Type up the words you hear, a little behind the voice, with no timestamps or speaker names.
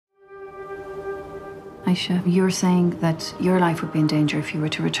Aisha, you're saying that your life would be in danger if you were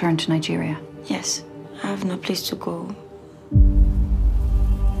to return to Nigeria? Yes, I have no place to go.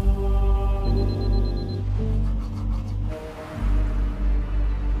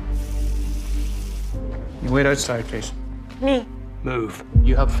 You wait outside, please. Me? Move.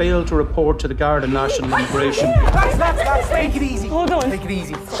 You have failed to report to the Guard of National Immigration. That's, take it easy. Hold on. Take it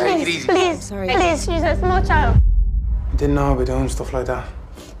easy. Please, Take it easy. please, Sorry. please, she's a small child. I didn't know I'd be doing stuff like that.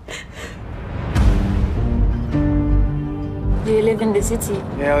 Do you live in the city?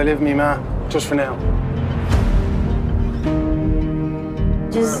 Yeah, I live with me ma, just for now.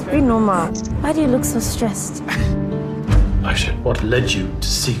 Just be normal. Why do you look so stressed? Aisha, what led you to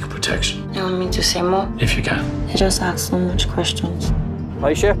seek protection? You want me to say more? If you can. I just ask so much questions.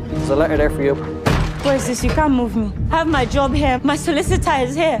 Aisha, there's a letter there for you. Where is this? You can't move me. I have my job here. My solicitor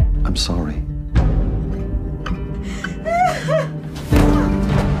is here. I'm sorry.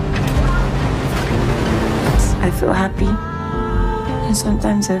 I feel happy. And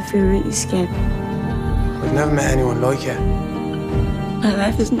sometimes I feel really scared. I've never met anyone like you. My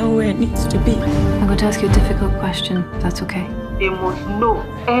life is not where it needs to be. I'm going to ask you a difficult question, if that's okay. They must know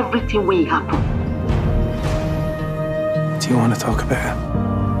everything will happen. Do you want to talk about it?